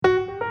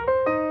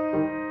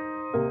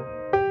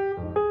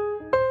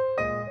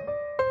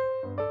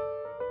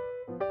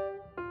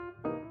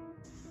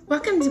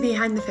Welcome to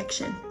Behind the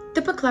Fiction,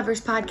 the Book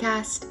Lovers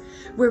podcast,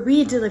 where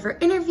we deliver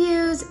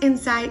interviews,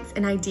 insights,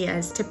 and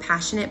ideas to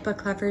passionate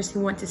book lovers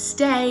who want to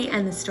stay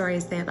in the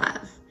stories they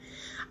love.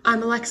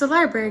 I'm Alexa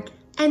Larberg,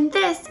 and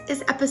this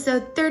is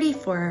episode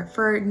 34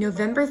 for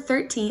November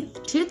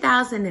 13th,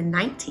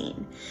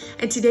 2019.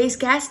 And today's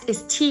guest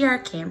is T.R.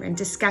 Cameron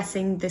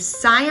discussing the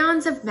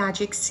Scions of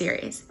Magic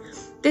series.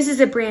 This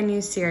is a brand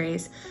new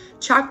series,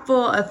 chock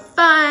full of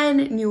fun,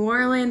 New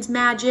Orleans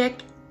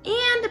magic,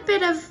 and a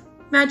bit of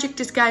magic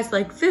disguised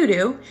like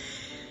voodoo.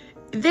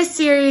 This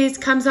series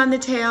comes on the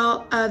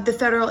tail of the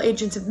Federal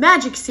Agents of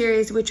Magic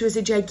series, which was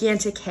a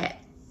gigantic hit.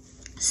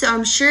 So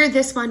I'm sure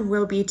this one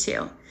will be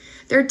too.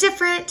 They're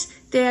different,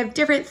 they have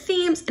different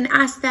themes and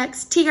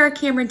aspects. T.R.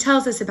 Cameron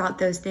tells us about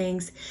those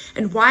things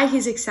and why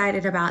he's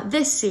excited about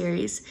this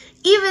series,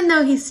 even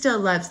though he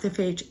still loves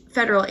the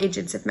Federal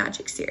Agents of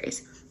Magic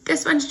series.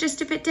 This one's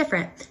just a bit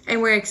different,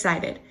 and we're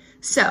excited.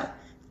 So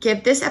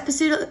give this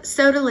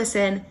episode a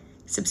listen,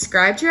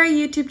 subscribe to our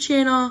YouTube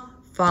channel,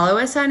 follow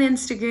us on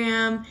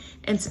Instagram,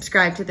 and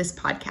subscribe to this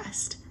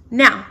podcast.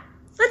 Now,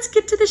 let's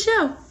get to the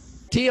show.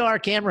 T.R.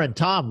 Cameron,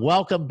 Tom,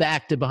 welcome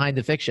back to Behind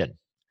the Fiction.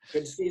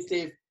 Good to see you,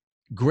 Steve.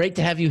 Great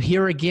to have you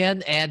here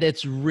again, and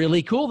it's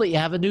really cool that you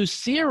have a new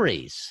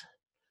series.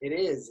 It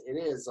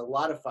is a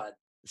lot of fun.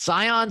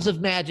 Scions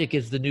of Magic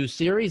is the new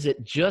series.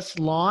 It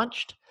just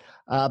launched.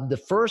 The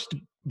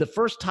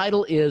first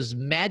title is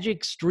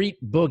Magic Street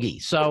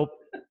Boogie. So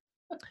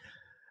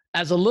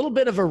as a little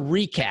bit of a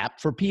recap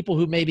for people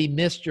who maybe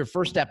missed your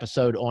first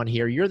episode on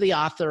here, you're the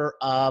author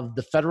of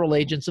the Federal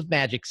Agents of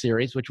Magic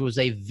series, which was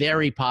a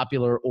very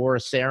popular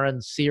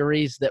Orosaren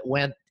series that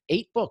went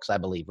 8 books, I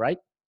believe, right?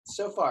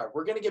 So far.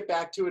 We're going to get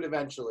back to it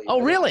eventually.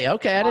 Oh, really?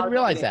 Okay. I didn't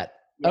realize that.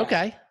 Yeah.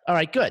 Okay. All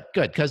right. Good.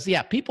 Because,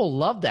 people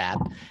love that.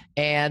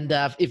 And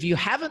if you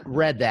haven't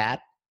read that,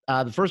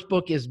 the first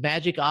book is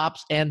Magic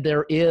Ops, and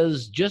there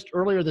is, just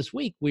earlier this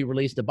week, we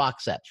released a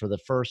box set for the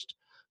first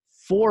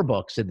 4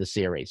 books in the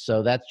series.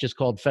 So that's just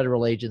called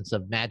Federal Agents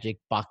of Magic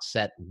Box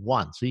Set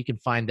 1. So you can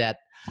find that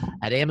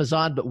at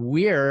Amazon, but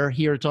we're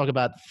here to talk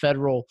about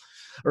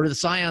the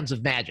Scions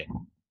of Magic.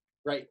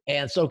 Right.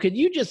 And so could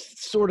you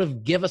just sort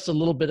of give us a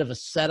little bit of a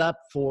setup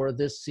for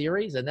this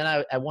series? And then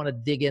I want to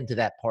dig into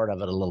that part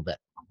of it a little bit.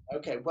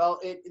 Okay. Well,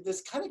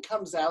 this kind of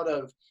comes out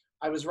of,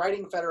 I was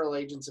writing Federal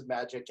Agents of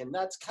Magic, and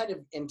that's kind of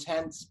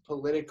intense,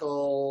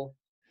 political,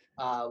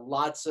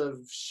 lots of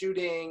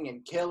shooting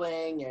and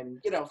killing and,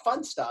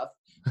 fun stuff.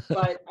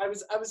 But I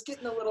was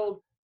getting a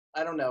little,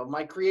 I don't know,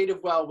 my creative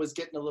well was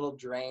getting a little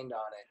drained on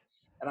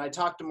it. And I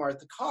talked to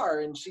Martha Carr,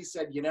 and she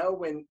said,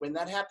 when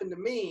that happened to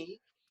me,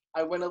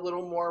 I went a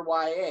little more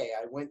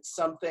YA. I went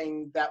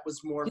something that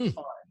was more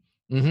fun.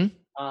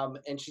 Mm-hmm.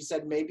 And she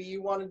said, maybe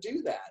you want to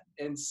do that.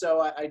 And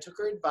so I took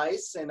her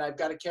advice, and I've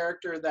got a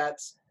character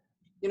that's,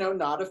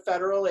 not a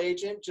federal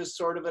agent, just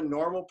sort of a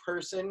normal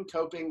person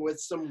coping with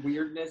some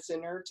weirdness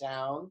in her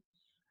town.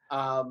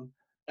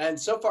 And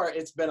so far,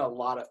 it's been a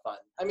lot of fun.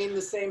 I mean,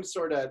 the same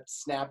sort of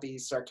snappy,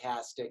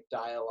 sarcastic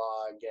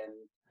dialogue and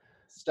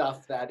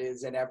stuff that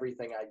is in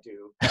everything I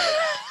do.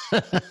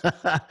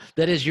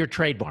 That is your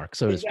trademark,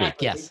 so to speak.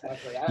 Yes.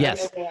 Exactly.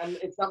 Yes.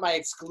 It's not my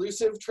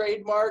exclusive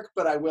trademark,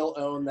 but I will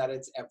own that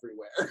it's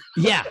everywhere.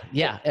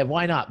 Yeah. And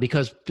why not?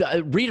 Because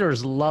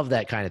readers love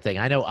that kind of thing.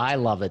 I know I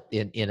love it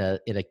in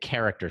a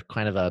character,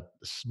 kind of a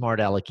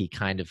smart alecky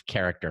kind of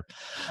character.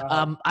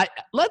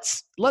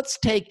 Let's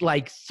take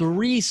like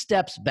 3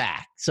 steps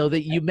back, so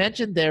that you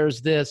mentioned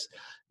there's this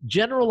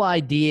general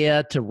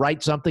idea to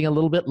write something a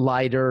little bit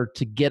lighter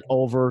to get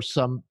over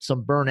some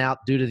burnout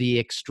due to the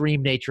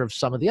extreme nature of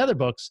some of the other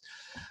books.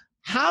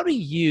 How do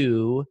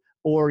you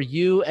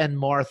and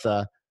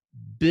Martha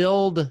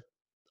build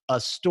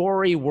a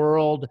story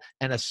world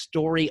and a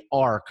story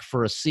arc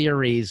for a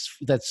series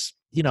that's,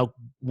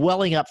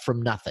 welling up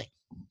from nothing?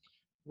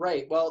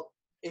 Right. Well,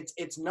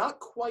 it's not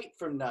quite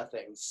from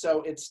nothing.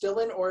 So it's still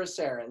in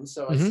Orosaren,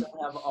 so I still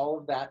have all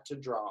of that to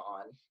draw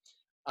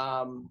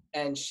on.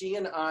 And she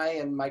and I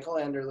and Michael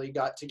Anderle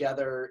got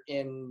together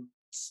in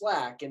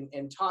Slack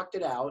and talked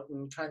it out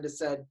and kind of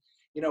said,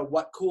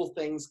 what cool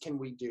things can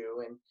we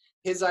do? And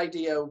his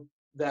idea,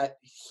 that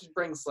he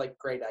brings like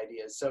great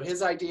ideas. So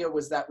his idea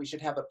was that we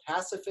should have a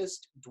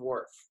pacifist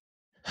dwarf.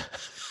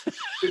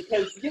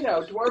 Because,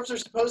 dwarves are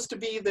supposed to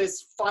be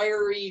this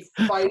fiery,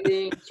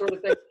 fighting sort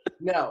of thing.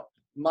 No,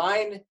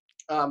 mine,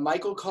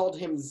 Michael called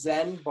him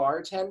Zen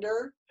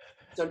bartender.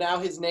 So now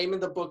his name in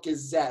the book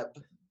is Zeb,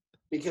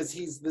 because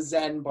he's the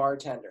Zen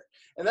bartender.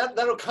 And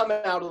that'll come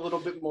out a little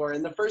bit more.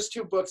 In the first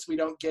 2 books, we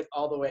don't get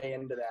all the way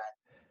into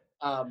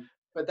that.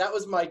 But that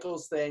was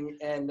Michael's thing.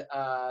 And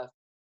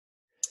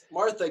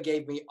Martha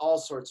gave me all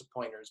sorts of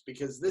pointers,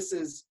 because this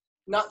is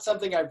not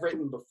something I've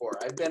written before.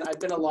 I've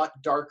been a lot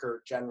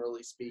darker,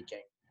 generally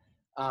speaking.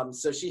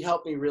 So she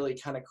helped me really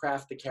kind of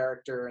craft the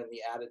character and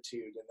the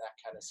attitude and that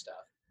kind of stuff.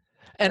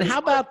 And how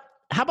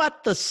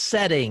about the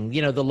setting,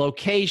 the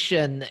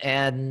location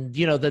and,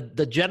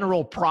 the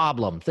general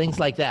problem, things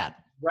like that?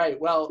 Right.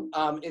 Well,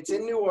 it's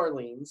in New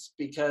Orleans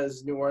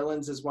because New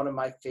Orleans is one of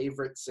my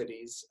favorite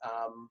cities.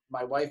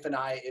 My wife and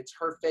I, it's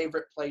her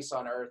favorite place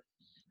on earth.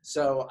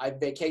 So I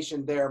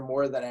vacationed there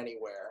more than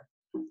anywhere.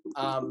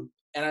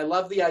 And I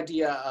love the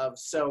idea of,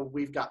 so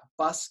we've got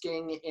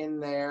busking in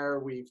there.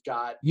 We've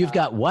got You've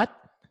got what?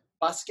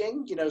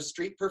 busking,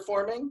 street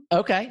performing.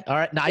 Okay. All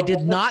right. Now, I So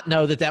did not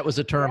know that that was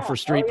a term yeah, for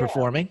street oh, yeah.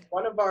 performing.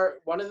 One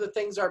of the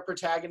things our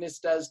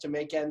protagonist does to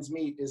make ends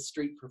meet is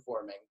street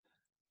performing.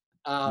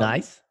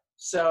 Nice.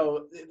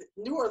 So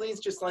New Orleans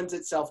just lends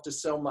itself to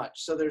so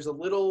much. So there's a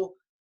little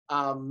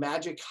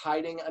magic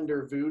hiding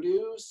under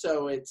voodoo.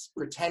 So it's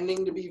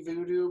pretending to be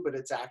voodoo, but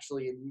it's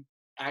actually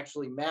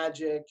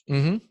magic.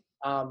 Mm-hmm.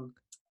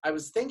 I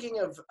was thinking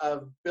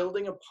of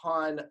building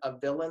upon a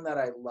villain that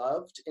I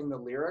loved in the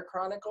Lyra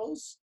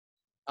Chronicles.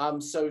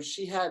 So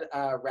she had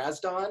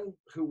Razdan,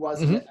 who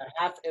was a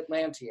half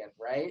Atlantean,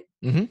 right?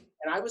 Mm-hmm.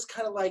 And I was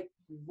kind of like,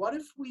 what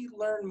if we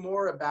learn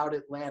more about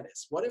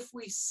Atlantis? What if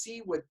we see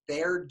what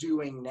they're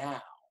doing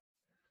now?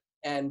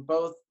 And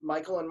both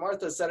Michael and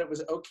Martha said it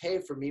was okay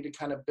for me to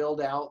kind of build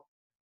out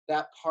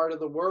that part of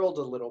the world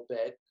a little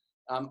bit,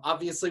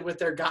 obviously with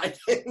their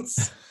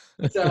guidance.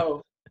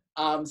 So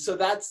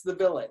that's the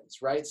villains,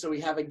 right? So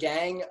we have a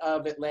gang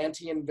of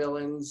Atlantean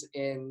villains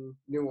in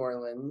New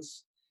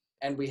Orleans,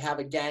 and we have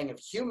a gang of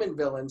human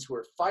villains who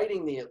are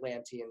fighting the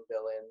Atlantean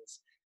villains.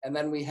 And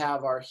then we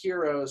have our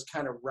heroes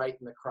kind of right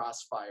in the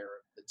crossfire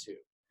of the two.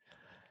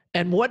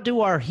 And what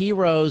do our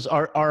heroes,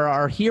 are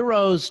our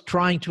heroes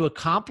trying to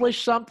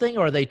accomplish something?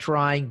 Or are they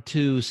trying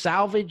to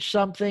salvage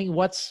something?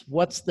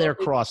 What's their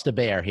cross to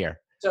bear here?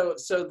 So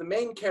the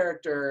main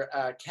character,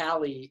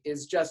 Callie,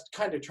 is just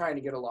kind of trying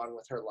to get along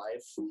with her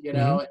life,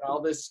 and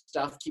all this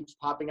stuff keeps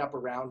popping up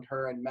around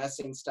her and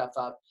messing stuff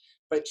up.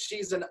 But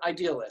she's an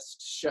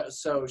idealist,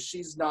 so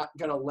she's not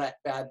going to let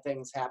bad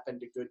things happen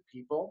to good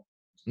people.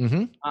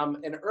 Mm-hmm.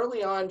 And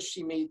early on,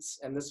 she meets,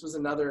 and this was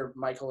another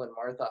Michael and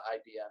Martha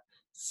idea,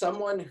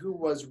 someone who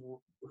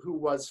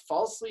was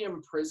falsely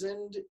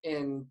imprisoned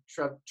in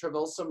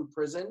Trevelsom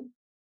prison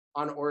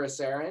on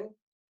Orisarin.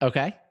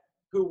 Okay.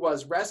 Who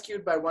was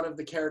rescued by one of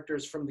the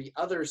characters from the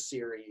other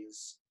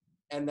series,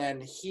 and then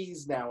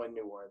he's now in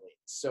New Orleans.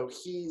 So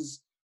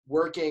he's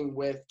working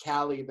with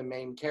Callie, the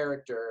main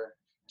character,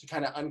 to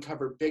kind of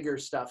uncover bigger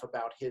stuff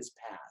about his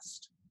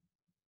past.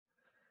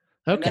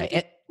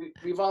 Okay.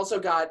 We've also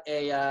got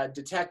a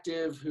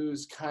detective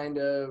who's kind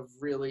of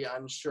really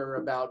unsure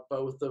about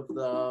both of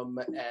them,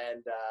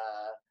 and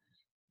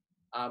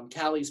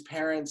Callie's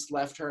parents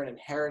left her an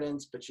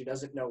inheritance, but she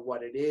doesn't know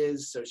what it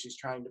is, so she's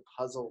trying to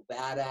puzzle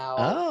that out.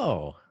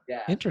 Oh,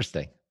 yeah,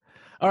 interesting.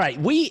 All right,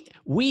 we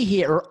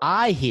hear, or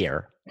I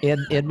hear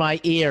in my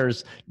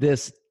ears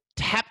this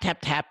tap tap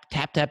tap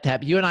tap tap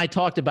tap. You and I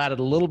talked about it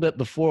a little bit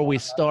before we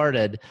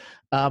started.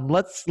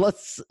 Let's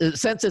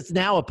since it's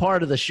now a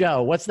part of the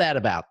show, what's that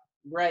about?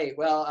 Right.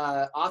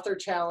 Well, Author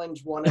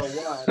Challenge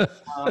 101.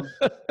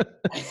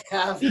 I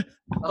have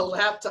a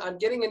laptop. I'm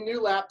getting a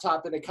new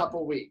laptop in a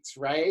couple weeks,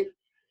 right?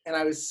 And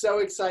I was so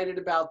excited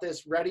about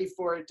this, ready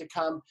for it to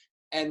come.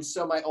 And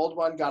so my old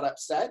one got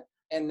upset,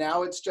 and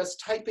now it's just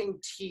typing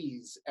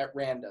T's at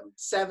random,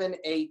 7,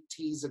 8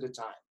 T's at a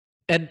time.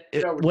 And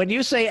when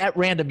you say at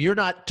random, you're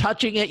not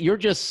touching it, you're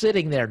just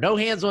sitting there, no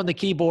hands on the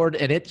keyboard,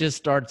 and it just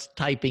starts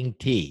typing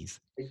T's.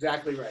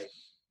 Exactly right.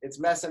 It's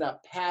messing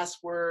up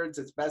passwords.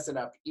 It's messing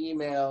up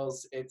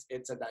emails. It's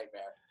a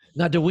nightmare.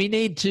 Now, do we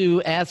need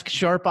to ask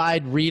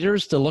sharp-eyed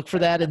readers to look for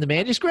that in the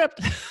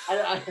manuscript?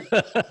 I'm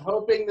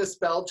hoping the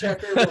spell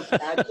checker will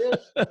catch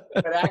it.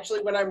 But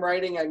actually, when I'm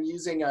writing, I'm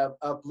using a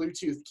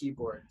Bluetooth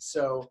keyboard.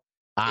 So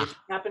it's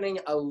happening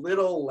a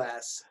little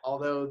less,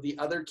 although the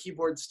other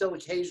keyboard still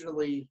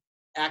occasionally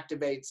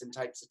activates and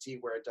types a T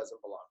where it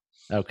doesn't belong.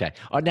 Okay.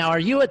 Now, are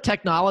you a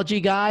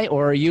technology guy,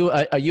 or are you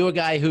a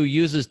guy who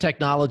uses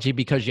technology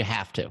because you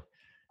have to?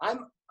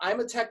 I'm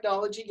a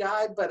technology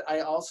guy, but I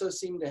also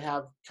seem to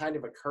have kind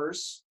of a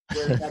curse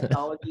where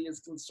technology is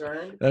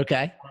concerned.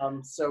 Okay.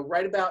 So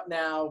right about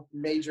now,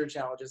 major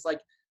challenges.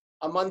 Like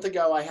a month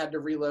ago, I had to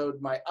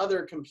reload my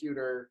other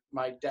computer,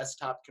 my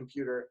desktop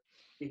computer,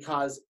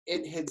 because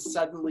it had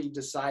suddenly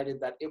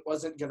decided that it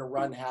wasn't going to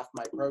run half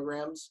my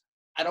programs.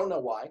 I don't know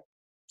why.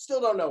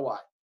 Still don't know why.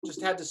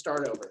 Just had to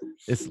start over.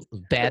 It's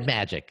bad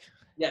magic.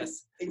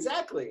 Yes,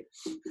 exactly.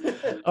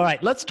 All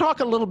right, let's talk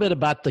a little bit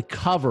about the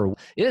cover.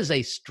 It is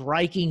a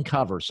striking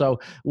cover. So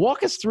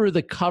walk us through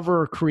the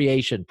cover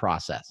creation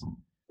process.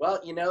 Well,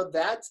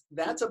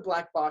 that's a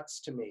black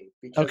box to me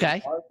because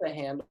Martha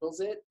handles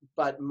it.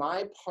 But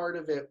my part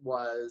of it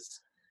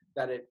was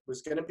that it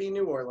was going to be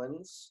New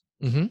Orleans.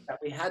 Mm-hmm. That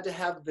we had to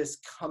have this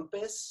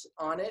compass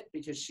on it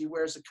because she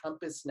wears a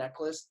compass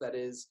necklace that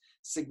is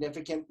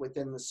significant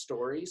within the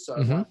story. So I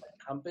want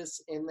that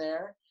compass in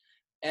there.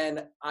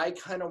 And I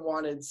kind of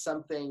wanted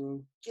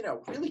something,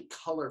 really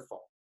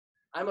colorful.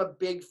 I'm a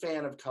big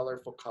fan of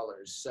colorful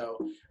colors. So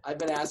I've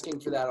been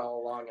asking for that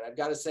all along. And I've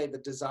got to say the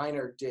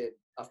designer did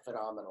a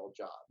phenomenal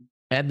job.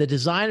 And the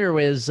designer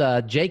is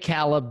Jake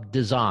Caleb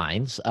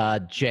Designs.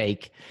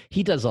 Jake,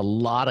 he does a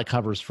lot of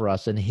covers for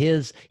us, and he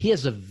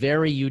has a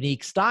very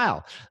unique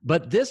style.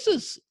 But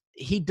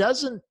he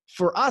doesn't,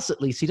 for us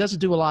at least, he doesn't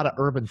do a lot of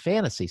urban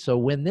fantasy. So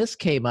when this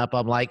came up,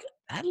 I'm like,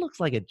 that looks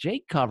like a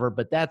Jake cover,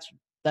 but that's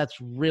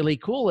really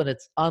cool, and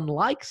it's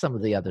unlike some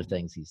of the other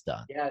things he's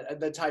done. Yeah,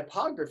 the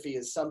typography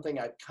is something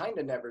I've kind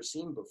of never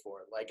seen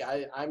before. Like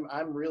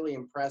I'm really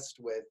impressed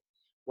with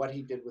what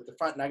he did with the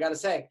front. And I got to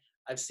say,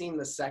 I've seen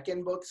the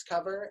second book's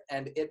cover,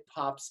 and it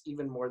pops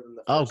even more than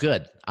the first. Oh,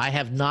 good. I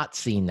have not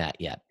seen that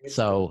yet.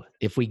 So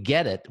if we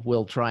get it,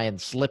 we'll try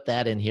and slip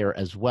that in here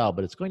as well.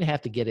 But it's going to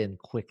have to get in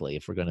quickly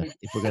if we're going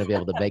to be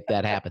able to make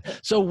that happen.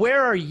 So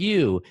where are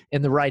you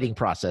in the writing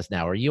process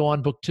now? Are you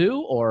on book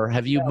 2, or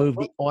have you moved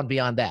on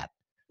beyond that?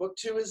 Book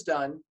 2 is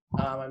done.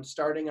 I'm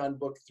starting on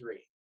book 3.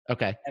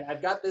 Okay. And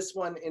I've got this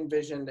one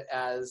envisioned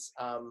as,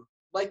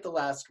 like the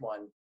last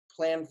one,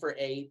 plan for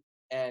 8.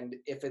 And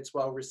if it's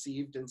well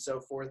received and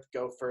so forth,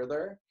 go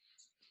further.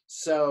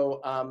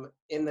 So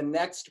in the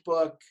next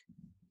book,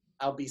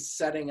 I'll be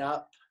setting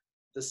up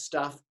the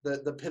stuff,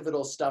 the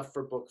pivotal stuff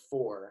for book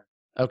 4.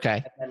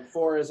 Okay. And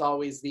 4 is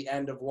always the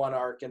end of one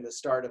arc and the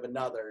start of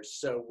another.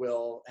 So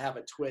we'll have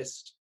a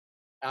twist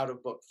out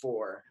of book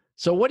 4.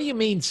 So what do you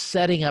mean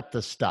setting up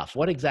the stuff?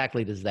 What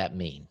exactly does that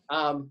mean?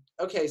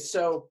 Okay,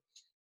 so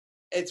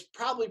it's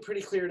probably pretty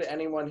clear to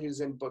anyone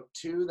who's in book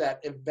 2 that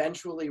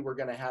eventually we're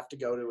going to have to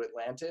go to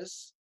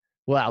Atlantis.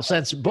 Well,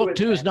 since book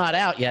 2 is not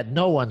out yet,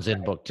 no one's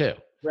in book 2.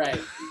 Right.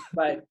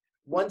 But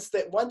once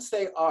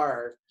they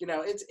are,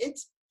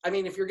 it's I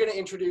mean, if you're going to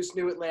introduce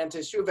New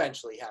Atlantis, you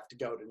eventually have to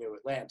go to New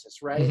Atlantis,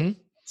 right? Mm-hmm.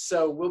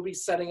 So we'll be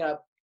setting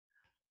up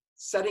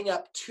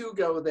to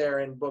go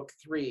there in book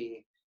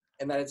 3,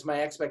 and that it's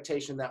my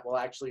expectation that we'll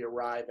actually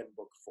arrive in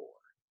book 4.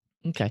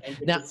 Okay. And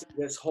now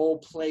this whole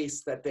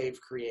place that they've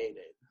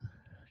created.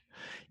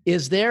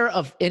 Is there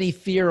of any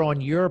fear on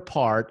your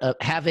part of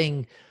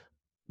having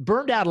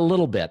burned out a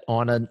little bit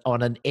on an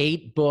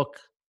 8-book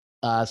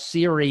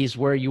series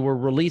where you were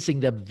releasing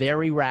them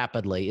very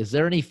rapidly? Is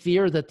there any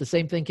fear that the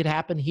same thing could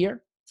happen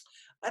here?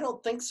 I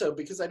don't think so,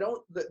 because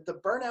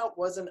the burnout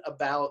wasn't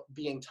about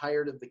being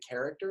tired of the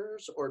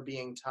characters or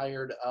being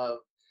tired of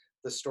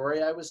the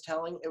story I was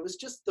telling. It was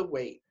just the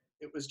weight.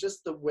 It was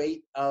just the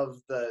weight of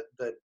the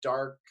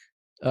dark,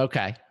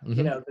 okay.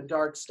 Mm-hmm. The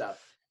dark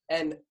stuff.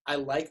 And I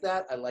like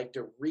that. I like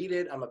to read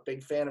it. I'm a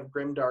big fan of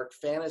grimdark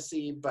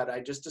fantasy, but I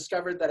just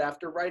discovered that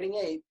after writing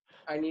 8,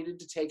 I needed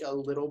to take a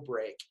little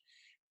break.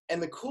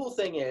 And the cool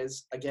thing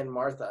is, again,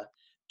 Martha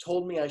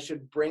told me I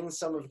should bring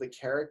some of the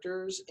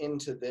characters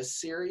into this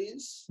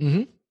series.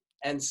 Mm-hmm.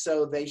 And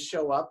so they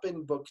show up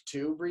in book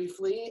 2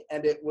 briefly,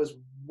 and it was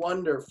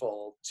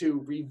wonderful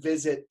to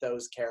revisit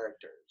those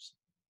characters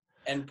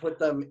and put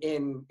them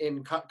in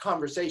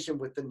conversation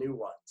with the new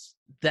ones.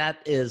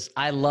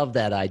 I love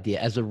that idea.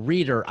 As a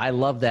reader, I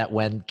love that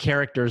when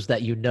characters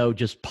that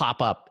just pop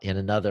up in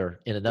another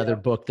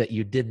book that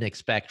you didn't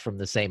expect from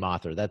the same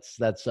author.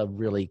 That's a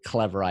really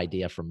clever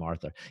idea from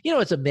Martha.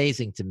 It's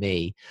amazing to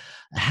me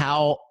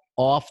how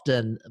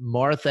often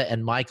Martha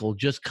and Michael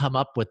just come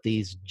up with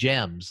these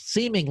gems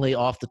seemingly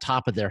off the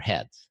top of their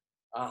heads.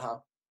 Uh-huh.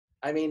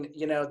 I mean,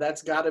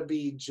 that's got to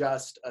be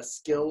just a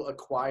skill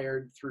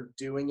acquired through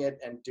doing it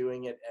and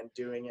doing it and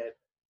doing it,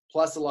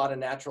 plus a lot of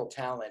natural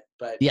talent.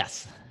 But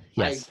yes.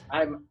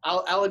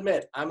 I'll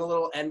admit, I'm a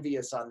little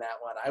envious on that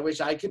one. I wish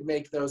I could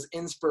make those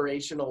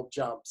inspirational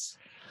jumps.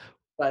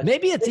 But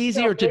maybe it's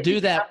easier to do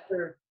that.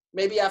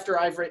 Maybe after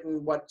I've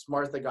written what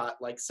Martha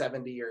got, like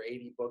 70 or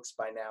 80 books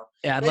by now.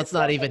 Yeah, and let's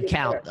not even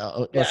count.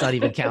 Let's not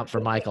even count for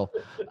Michael.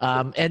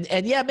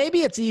 And yeah,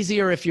 maybe it's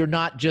easier if you're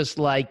not just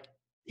like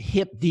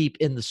hip deep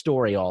in the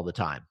story all the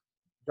time.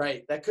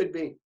 Right, that could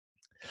be.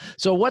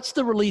 So what's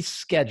the release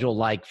schedule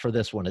like for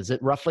this one? Is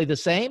it roughly the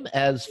same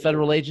as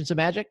Federal Agents of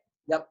Magic?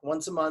 Yep,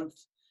 once a month.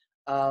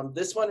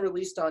 This one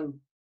released on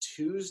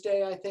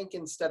Tuesday, I think,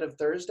 instead of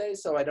Thursday.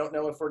 So I don't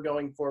know if we're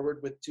going forward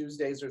with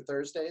Tuesdays or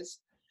Thursdays.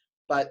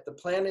 But the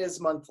plan is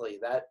monthly.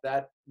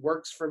 That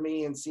works for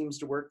me and seems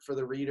to work for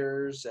the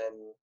readers,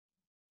 and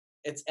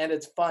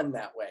it's fun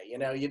that way.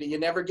 You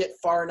never get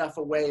far enough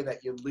away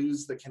that you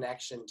lose the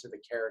connection to the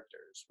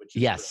characters. Which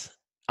is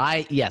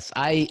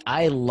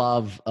I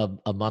love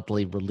a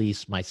monthly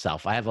release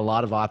myself. I have a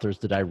lot of authors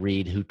that I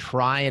read who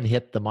try and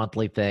hit the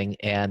monthly thing,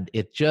 and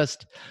it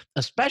just,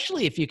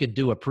 especially if you can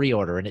do a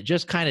pre-order, and it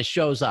just kind of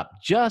shows up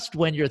just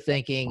when you're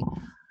thinking,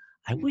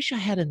 I wish I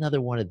had another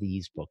one of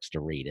these books to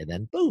read. And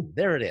then boom,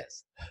 there it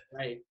is.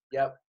 Right.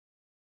 Yep.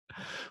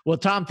 Well,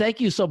 Tom, thank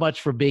you so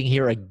much for being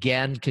here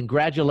again.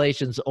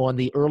 Congratulations on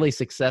the early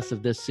success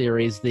of this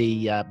series.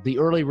 The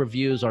early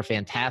reviews are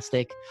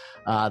fantastic.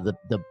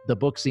 The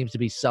book seems to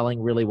be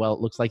selling really well. It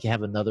looks like you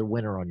have another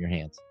winner on your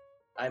hands.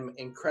 I'm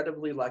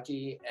incredibly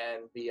lucky,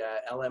 and the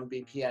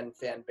LMBPN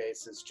fan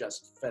base is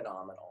just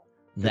phenomenal.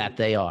 That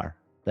they are.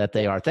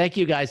 Thank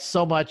you guys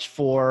so much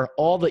for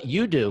all that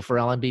you do for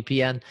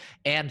LMBPN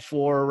and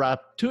for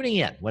tuning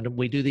in when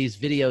we do these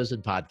videos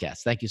and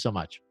podcasts. Thank you so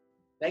much.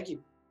 Thank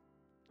you.